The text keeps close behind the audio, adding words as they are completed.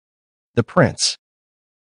The Prince.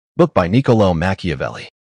 Book by Niccolo Machiavelli.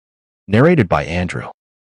 Narrated by Andrew.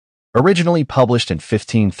 Originally published in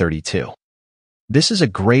 1532. This is a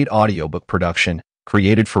great audiobook production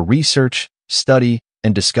created for research, study,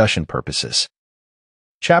 and discussion purposes.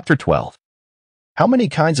 Chapter 12. How many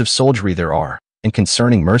kinds of soldiery there are, and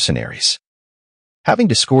concerning mercenaries. Having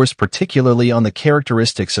discoursed particularly on the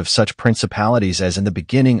characteristics of such principalities as in the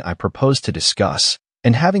beginning I propose to discuss,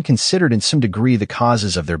 and having considered in some degree the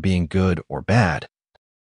causes of their being good or bad,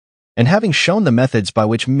 and having shown the methods by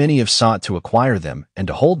which many have sought to acquire them and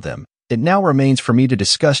to hold them, it now remains for me to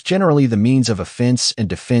discuss generally the means of offense and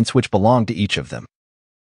defense which belong to each of them.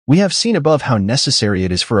 We have seen above how necessary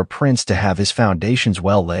it is for a prince to have his foundations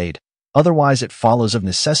well laid, otherwise it follows of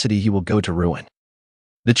necessity he will go to ruin.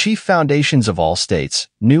 The chief foundations of all states,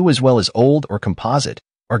 new as well as old or composite,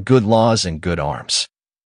 are good laws and good arms.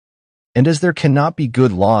 And as there cannot be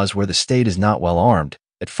good laws where the state is not well armed,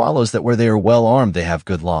 it follows that where they are well armed they have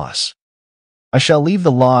good laws. I shall leave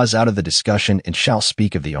the laws out of the discussion and shall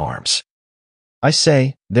speak of the arms. I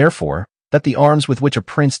say, therefore, that the arms with which a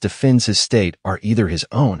prince defends his state are either his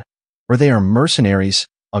own, or they are mercenaries,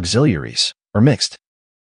 auxiliaries, or mixed.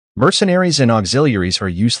 Mercenaries and auxiliaries are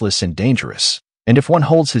useless and dangerous, and if one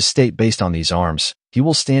holds his state based on these arms, he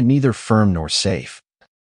will stand neither firm nor safe.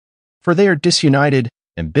 For they are disunited,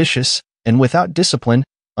 ambitious, and without discipline,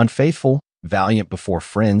 unfaithful, valiant before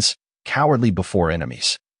friends, cowardly before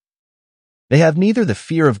enemies. They have neither the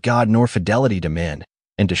fear of God nor fidelity to men,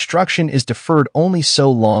 and destruction is deferred only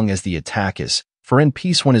so long as the attack is, for in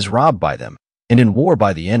peace one is robbed by them, and in war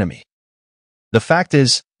by the enemy. The fact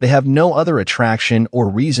is, they have no other attraction or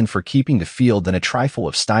reason for keeping the field than a trifle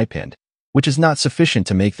of stipend, which is not sufficient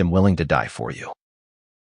to make them willing to die for you.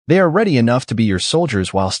 They are ready enough to be your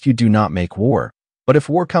soldiers whilst you do not make war, but if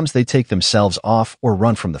war comes they take themselves off or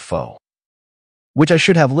run from the foe. Which I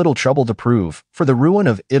should have little trouble to prove, for the ruin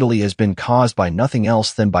of Italy has been caused by nothing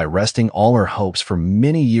else than by resting all her hopes for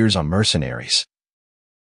many years on mercenaries.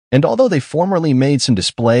 And although they formerly made some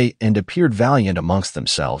display and appeared valiant amongst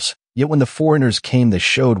themselves, yet when the foreigners came they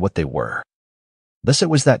showed what they were. Thus it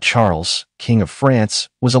was that Charles, King of France,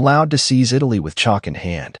 was allowed to seize Italy with chalk in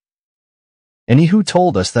hand. And he who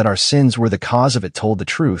told us that our sins were the cause of it told the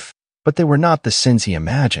truth, but they were not the sins he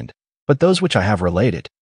imagined, but those which I have related.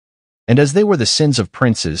 And as they were the sins of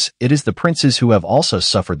princes, it is the princes who have also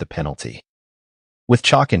suffered the penalty. With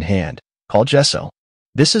chalk in hand, called gesso,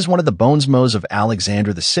 this is one of the bones mots of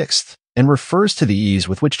Alexander VI, and refers to the ease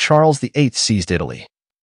with which Charles VIII seized Italy,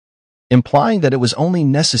 implying that it was only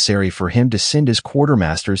necessary for him to send his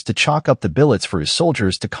quartermasters to chalk up the billets for his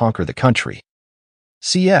soldiers to conquer the country.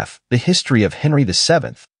 Cf. The History of Henry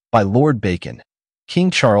VII, by Lord Bacon.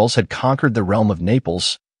 King Charles had conquered the realm of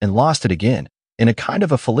Naples, and lost it again, in a kind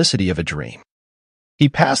of a felicity of a dream. He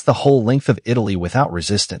passed the whole length of Italy without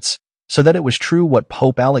resistance, so that it was true what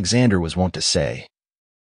Pope Alexander was wont to say,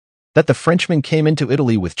 that the Frenchmen came into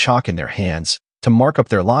Italy with chalk in their hands, to mark up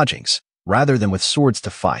their lodgings, rather than with swords to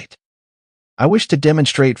fight. I wish to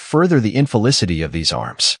demonstrate further the infelicity of these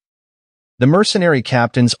arms. The mercenary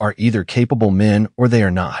captains are either capable men or they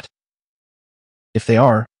are not. If they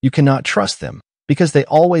are, you cannot trust them, because they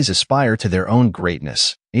always aspire to their own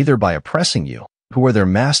greatness, either by oppressing you, who are their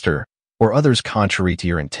master, or others contrary to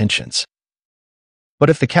your intentions. But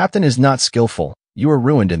if the captain is not skillful, you are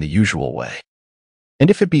ruined in the usual way. And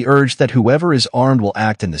if it be urged that whoever is armed will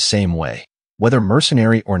act in the same way, whether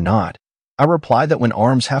mercenary or not, I reply that when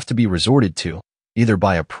arms have to be resorted to, either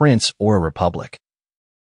by a prince or a republic,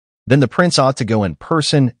 then the prince ought to go in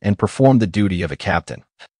person and perform the duty of a captain.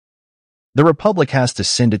 The republic has to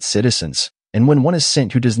send its citizens, and when one is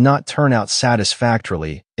sent who does not turn out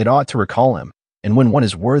satisfactorily, it ought to recall him, and when one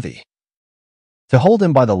is worthy, to hold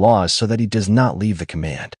him by the laws so that he does not leave the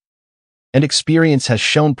command. And experience has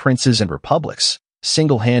shown princes and republics,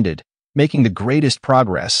 single-handed, making the greatest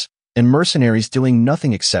progress, and mercenaries doing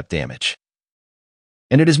nothing except damage.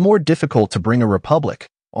 And it is more difficult to bring a republic,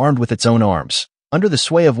 armed with its own arms, under the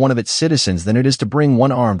sway of one of its citizens than it is to bring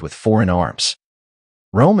one armed with foreign arms.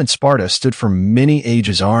 Rome and Sparta stood for many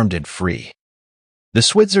ages armed and free. The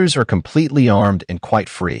Switzers are completely armed and quite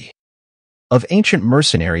free. Of ancient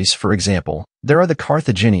mercenaries, for example, there are the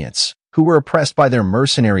Carthaginians, who were oppressed by their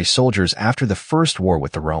mercenary soldiers after the first war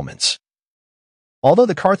with the Romans. Although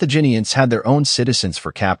the Carthaginians had their own citizens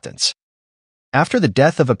for captains. After the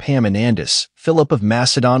death of Epaminondas, Philip of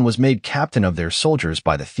Macedon was made captain of their soldiers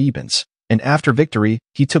by the Thebans, and after victory,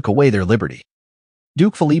 he took away their liberty.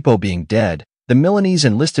 Duke Filippo being dead, the Milanese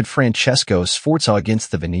enlisted Francesco Sforza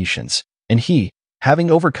against the Venetians, and he,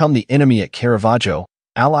 having overcome the enemy at Caravaggio,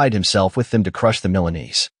 allied himself with them to crush the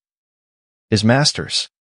Milanese, his masters.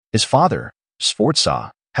 His father,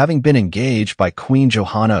 Sforza, having been engaged by Queen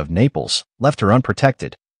Johanna of Naples, left her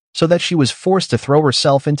unprotected, so that she was forced to throw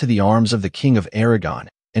herself into the arms of the King of Aragon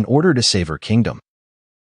in order to save her kingdom.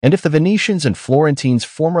 And if the Venetians and Florentines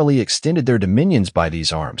formerly extended their dominions by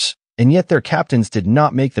these arms, and yet their captains did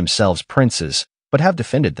not make themselves princes, but have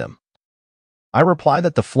defended them, I reply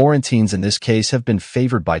that the Florentines in this case have been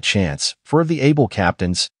favored by chance, for of the able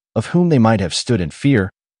captains, of whom they might have stood in fear,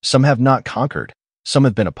 some have not conquered, some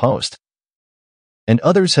have been opposed, and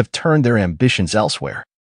others have turned their ambitions elsewhere.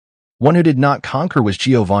 One who did not conquer was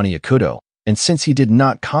Giovanni Acuto, and since he did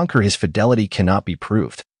not conquer, his fidelity cannot be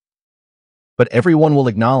proved. But everyone will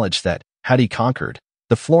acknowledge that, had he conquered,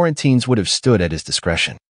 the Florentines would have stood at his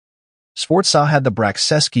discretion. Sforza had the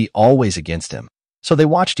Bracceschi always against him, so they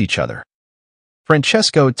watched each other.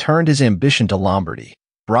 Francesco turned his ambition to Lombardy,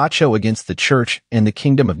 Braccio against the Church and the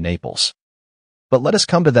Kingdom of Naples. But let us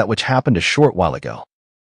come to that which happened a short while ago.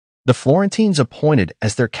 The Florentines appointed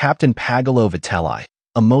as their captain Pagolo Vitelli,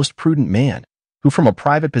 a most prudent man, who from a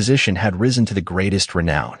private position had risen to the greatest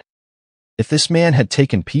renown. If this man had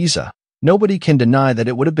taken Pisa, nobody can deny that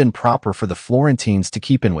it would have been proper for the Florentines to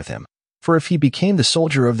keep in with him, for if he became the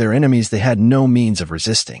soldier of their enemies, they had no means of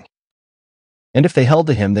resisting. And if they held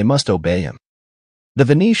to him, they must obey him. The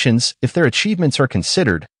Venetians, if their achievements are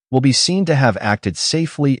considered, will be seen to have acted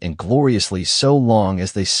safely and gloriously so long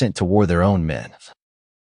as they sent to war their own men,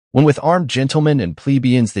 when with armed gentlemen and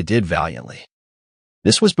plebeians they did valiantly.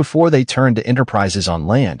 This was before they turned to enterprises on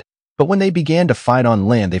land, but when they began to fight on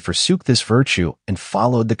land they forsook this virtue and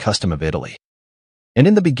followed the custom of Italy. And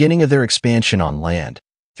in the beginning of their expansion on land,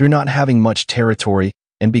 through not having much territory,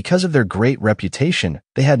 and because of their great reputation,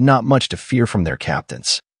 they had not much to fear from their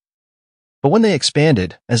captains. But when they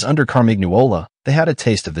expanded, as under Carmignuola, they had a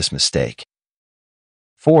taste of this mistake.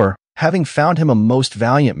 For, having found him a most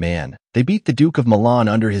valiant man, they beat the Duke of Milan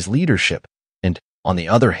under his leadership, and, on the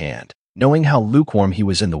other hand, knowing how lukewarm he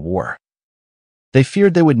was in the war, they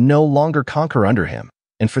feared they would no longer conquer under him,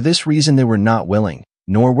 and for this reason they were not willing,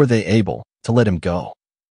 nor were they able, to let him go.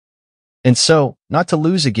 And so, not to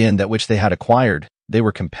lose again that which they had acquired, they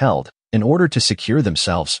were compelled, in order to secure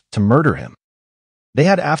themselves, to murder him. They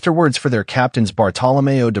had afterwards for their captains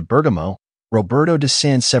Bartolomeo de Bergamo, Roberto de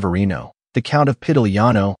San Severino, the Count of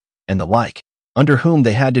Pitigliano, and the like, under whom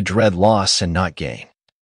they had to dread loss and not gain.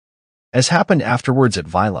 As happened afterwards at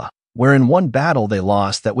Vila, where in one battle they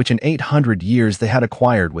lost that which in 800 years they had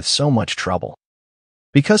acquired with so much trouble.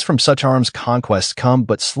 Because from such arms conquests come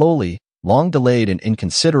but slowly, long delayed and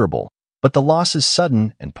inconsiderable, but the loss is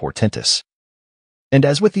sudden and portentous. And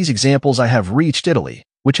as with these examples I have reached Italy,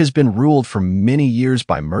 which has been ruled for many years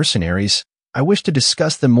by mercenaries, I wish to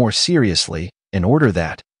discuss them more seriously, in order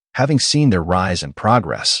that, having seen their rise and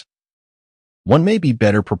progress, one may be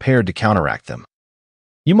better prepared to counteract them.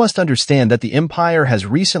 You must understand that the empire has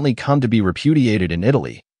recently come to be repudiated in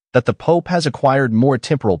Italy, that the Pope has acquired more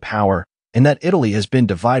temporal power, and that Italy has been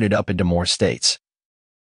divided up into more states.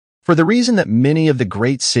 For the reason that many of the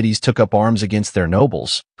great cities took up arms against their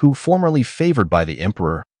nobles, who, formerly favored by the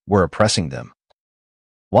emperor, were oppressing them,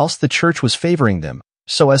 whilst the church was favoring them,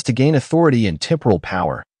 so as to gain authority and temporal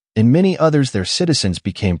power, and many others their citizens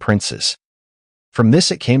became princes. From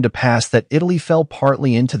this it came to pass that Italy fell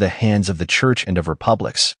partly into the hands of the church and of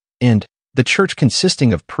republics, and the church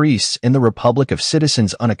consisting of priests and the republic of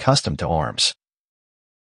citizens unaccustomed to arms.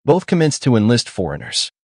 Both commenced to enlist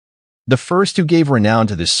foreigners. The first who gave renown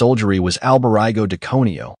to this soldiery was Alberigo de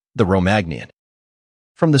Conio, the Romagnian.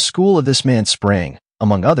 From the school of this man sprang,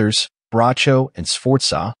 among others, Braccio and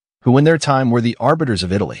Sforza, who in their time were the arbiters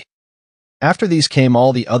of Italy. After these came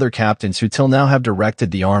all the other captains who till now have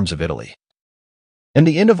directed the arms of Italy. And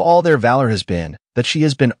the end of all their valor has been that she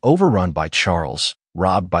has been overrun by Charles,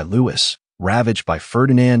 robbed by Louis, ravaged by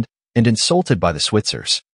Ferdinand, and insulted by the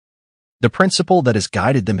Switzers. The principle that has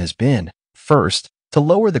guided them has been, first, to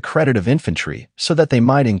lower the credit of infantry so that they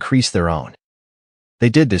might increase their own. They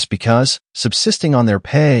did this because, subsisting on their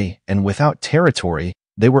pay and without territory,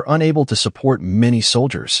 they were unable to support many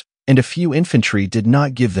soldiers, and a few infantry did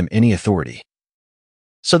not give them any authority.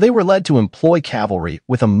 So they were led to employ cavalry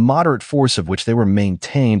with a moderate force of which they were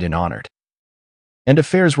maintained and honored. And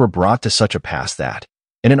affairs were brought to such a pass that,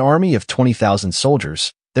 in an army of 20,000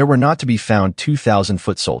 soldiers, there were not to be found 2,000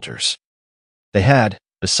 foot soldiers. They had,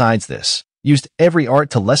 besides this, used every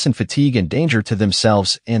art to lessen fatigue and danger to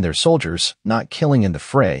themselves and their soldiers, not killing in the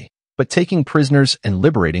fray, but taking prisoners and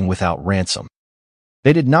liberating without ransom.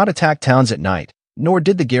 They did not attack towns at night, nor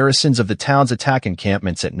did the garrisons of the towns attack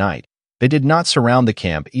encampments at night. They did not surround the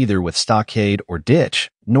camp either with stockade or ditch,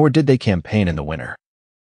 nor did they campaign in the winter.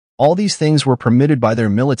 All these things were permitted by their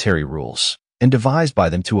military rules, and devised by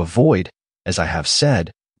them to avoid, as I have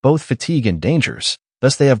said, both fatigue and dangers.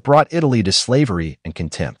 Thus they have brought Italy to slavery and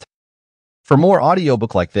contempt. For more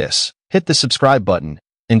audiobook like this, hit the subscribe button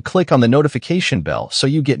and click on the notification bell so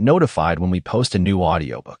you get notified when we post a new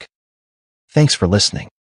audiobook. Thanks for listening.